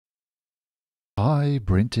Hi,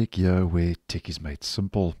 BrenTech here, where tech is made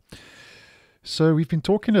simple. So we've been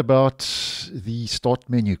talking about the start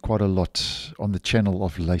menu quite a lot on the channel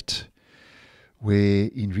of late, where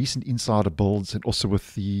in recent insider builds and also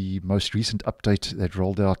with the most recent update that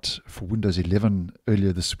rolled out for Windows 11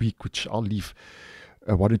 earlier this week, which I'll leave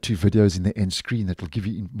one or two videos in the end screen that will give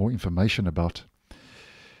you more information about,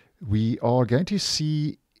 we are going to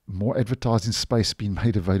see more advertising space being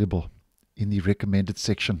made available in the recommended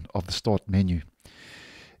section of the start menu.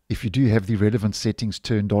 If you do have the relevant settings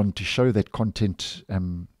turned on to show that content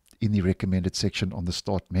in the recommended section on the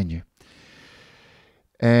start menu.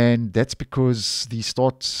 And that's because the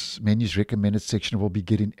start menu's recommended section will be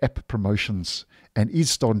getting app promotions and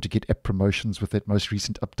is starting to get app promotions with that most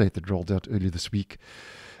recent update that rolled out earlier this week.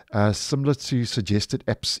 Similar to suggested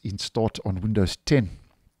apps in Start on Windows 10.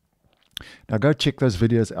 Now go check those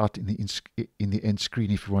videos out in the end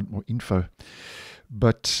screen if you want more info.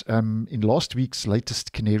 But in last week's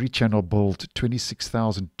latest Canary channel build,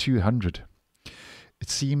 26,200, it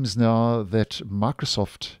seems now that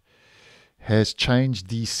Microsoft has changed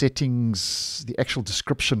the settings, the actual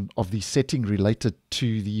description of the setting related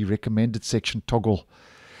to the recommended section toggle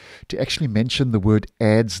to actually mention the word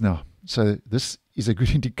ads now. So this is a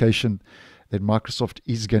good indication that Microsoft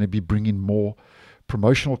is going to be bringing more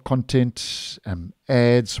promotional content,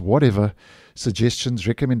 ads, whatever, suggestions,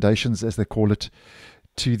 recommendations as they call it,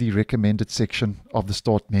 to the recommended section of the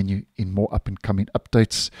start menu in more up and coming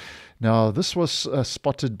updates. Now this was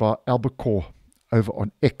spotted by Albacore over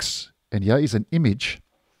on X, and here is an image,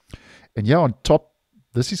 and here on top,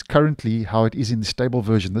 this is currently how it is in the stable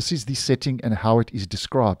version. This is the setting and how it is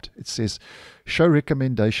described. It says show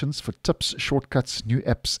recommendations for tips, shortcuts, new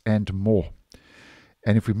apps and more.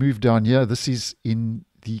 And if we move down here, this is in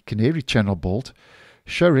the Canary channel build.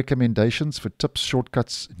 Show recommendations for tips,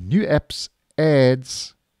 shortcuts, new apps,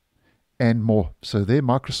 ads, and more. So there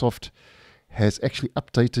Microsoft has actually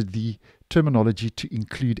updated the terminology to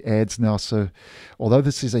include ads now. So although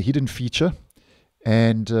this is a hidden feature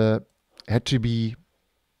and had to be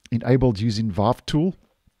enabled using Vive tool,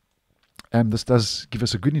 this does give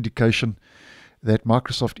us a good indication that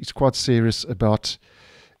Microsoft is quite serious about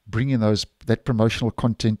bringing that promotional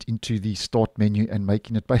content into the start menu and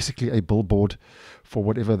making it basically a billboard for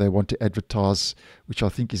whatever they want to advertise, which I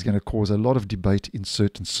think is going to cause a lot of debate in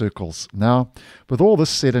certain circles. Now, with all this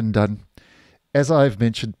said and done, as I've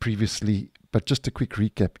mentioned previously, but just a quick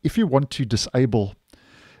recap, if you want to disable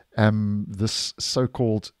this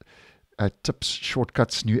so-called tips,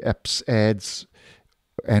 shortcuts, new apps, ads,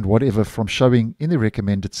 and whatever from showing in the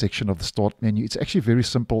recommended section of the start menu, it's actually very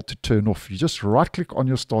simple to turn off. You just right click on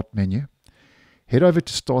your start menu, head over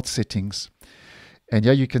to start settings, and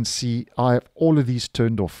here you can see I have all of these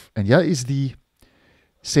turned off. And here is the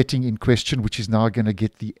setting in question, which is now going to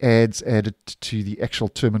get the ads added to the actual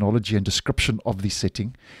terminology and description of the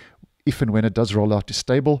setting if and when it does roll out to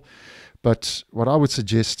stable. But what I would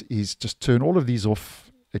suggest is just turn all of these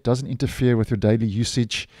off. It doesn't interfere with your daily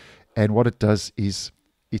usage, and what it does is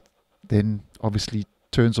then obviously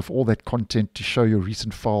turns off all that content to show your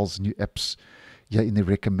recent files, new apps here in the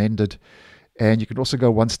recommended. And you can also go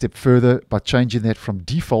one step further by changing that from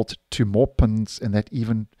default to more pins, and that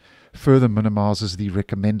even further minimizes the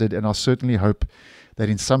recommended. And I certainly hope that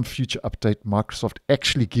in some future update Microsoft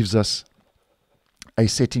actually gives us a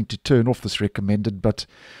setting to turn off this recommended. But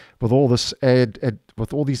with all this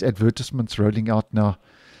with all these advertisements rolling out now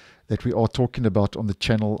that we are talking about on the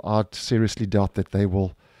channel, I'd seriously doubt that they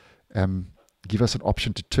will give us an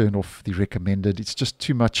option to turn off the recommended. It's just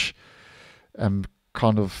too much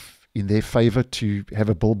kind of in their favor to have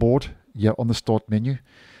a billboard here on the start menu.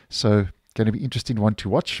 So going to be interesting one to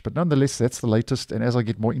watch, but nonetheless, that's the latest. And as I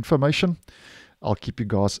get more information, I'll keep you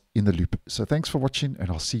guys in the loop. So thanks for watching, and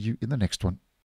I'll see you in the next one.